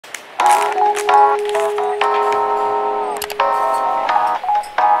Hi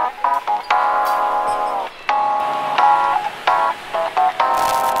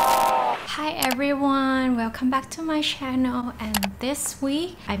everyone, welcome back to my channel. And this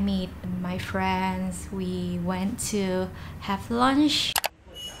week I meet my friends. We went to have lunch.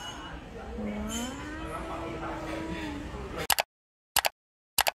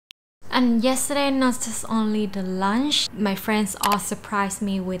 And yesterday, not just only the lunch, my friends all surprised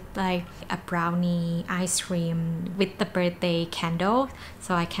me with like a brownie ice cream with the birthday candle,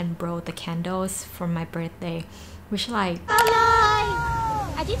 so I can blow the candles for my birthday, which like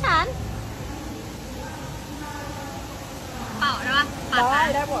อธิษฐานเป่าได้ปะ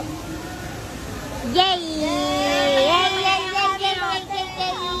ได้หมดเย้เย้เย้เย้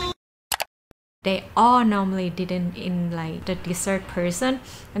They all normally didn't in like the dessert person,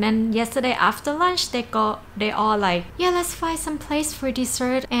 and then yesterday after lunch they all like, yeah, let's find some place for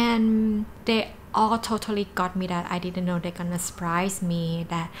dessert, and they all totally got me that I didn't know they're gonna surprise me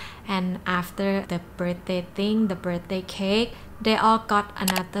that. And after the birthday thing, the birthday cake, they all got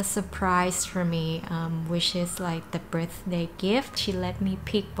another surprise for me, which is like the birthday gift. She let me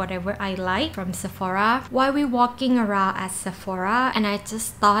pick whatever I like from Sephora while we walking around at Sephora, and I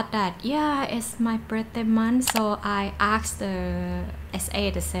just thought that yeah, it's my birthday month, so I asked the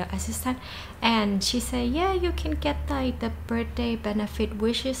SA, the sales assistant, and she said yeah, you can get like the birthday benefit,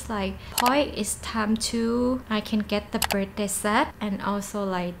 which is like point is time 2. I can get the birthday set and also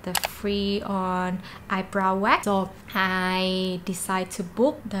like the free on eyebrow wax. So I decide to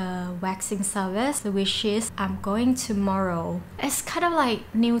book the waxing service, which is I'm going tomorrow. It's kind of like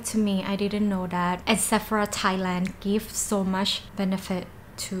new to me. I didn't know that. And Sephora Thailand gives so much benefit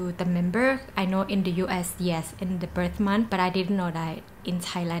to the member. I know in the US, yes, in the birth month, but I didn't know that in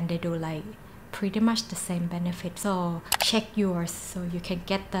Thailand they do like pretty much the same benefit. So check yours so you can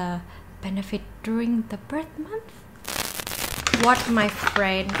get the benefit during the birth month. What my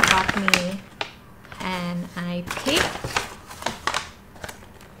friend got me, and I picked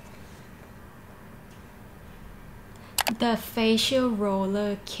the facial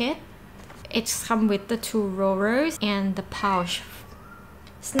roller kit. It's come with the 2 rollers and the pouch.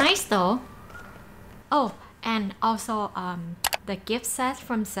 It's nice though. Oh, and also the gift set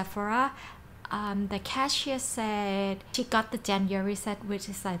from Sephora. The cashier said she got the January set, which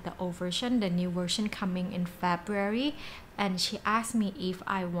is like the old version, the new version coming in February, and she asked me if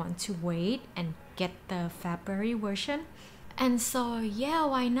I want to wait and get the February version. And so yeah,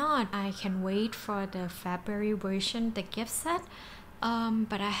 why not? I can wait for the February version, the gift set,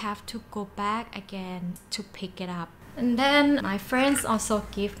 but I have to go back again to pick it up. And then my friends also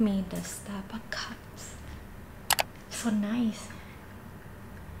give me the Starbucks cups. So nice.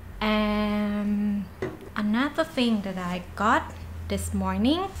 And another thing that I got this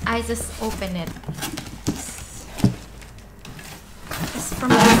morning, I just opened it. It's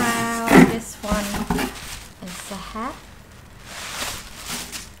from Crown. This one is a hat.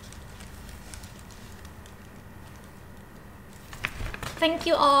 Thank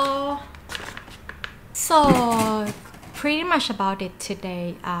you all. So pretty much about it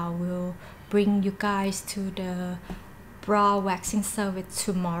today. I will bring you guys to the brow waxing service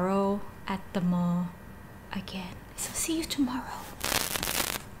tomorrow at the mall again. So see you tomorrow.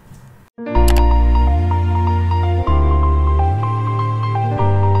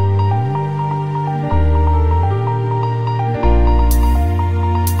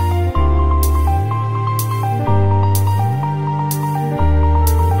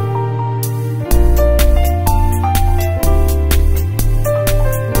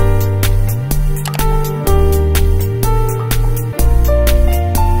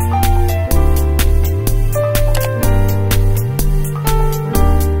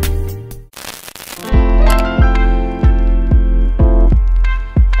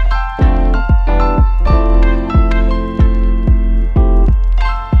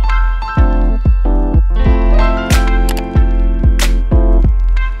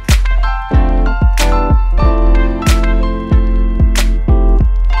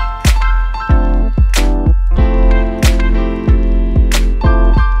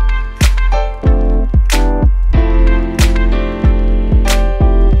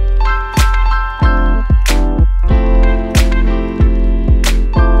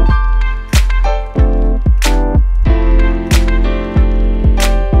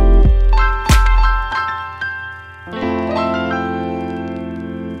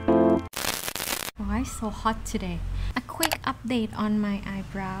 So hot today. A quick update on my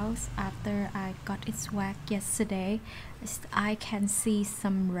eyebrows after I got it waxed yesterday. I can see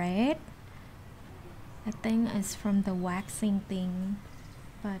some red. I think it's from the waxing thing,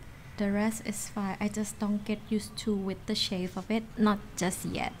 but the rest is fine. I just don't get used to with the shape of it, not just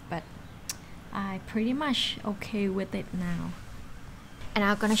yet, but I pretty much okay with it now. And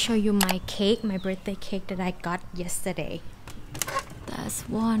I'm gonna show you my cake, my birthday cake that I got yesterday. That's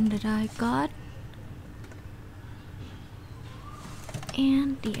one that I got,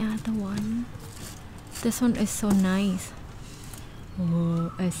 and the other one, this one is so nice.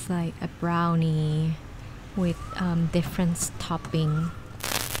 Oh, it's like a brownie with different topping.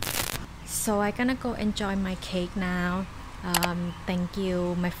 So I'm gonna go enjoy my cake now. Thank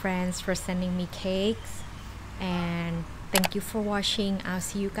you my friends for sending me cakes, and thank you for watching. I'll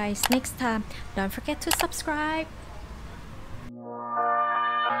see you guys next time. Don't forget to subscribe.